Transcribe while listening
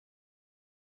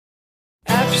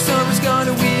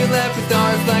together we are left with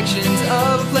our reflections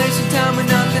of a place and time where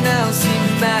nothing else seemed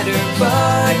to matter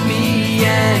but me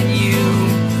and you.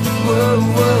 Whoa,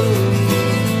 whoa.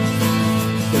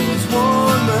 Those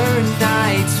warmer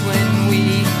nights when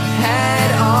we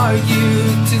had our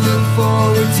youth to look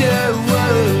forward to.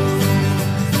 Whoa.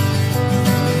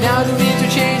 Now the leaves are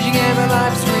changing and my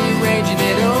life's rearranging.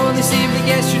 It only seemed like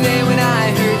yesterday when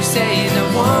I heard you saying I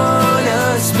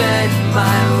wanna spend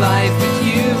my life with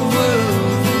you.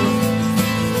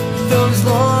 Those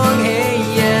long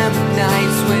AM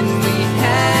nights when we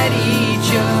had each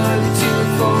other to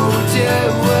look forward to.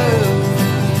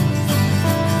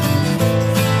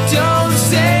 Don't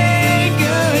say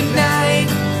goodnight,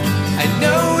 I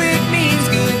know it means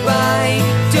goodbye.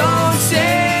 Don't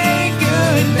say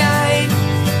goodnight,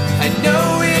 I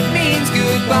know it means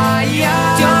goodbye.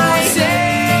 Don't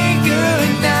say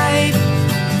goodnight,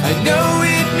 I know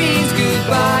it means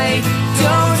goodbye.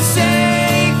 Don't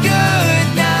say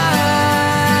goodnight.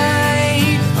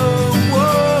 Oh,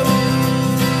 whoa.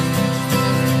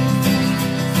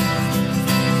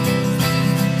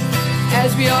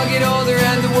 As we all get older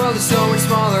and the world is so much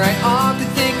smaller, I often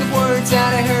think of words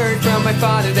that I heard from my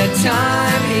father, that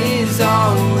time is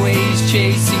always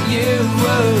chasing you.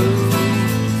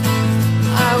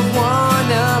 I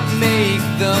wanna make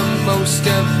the most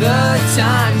of the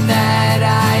time that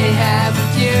I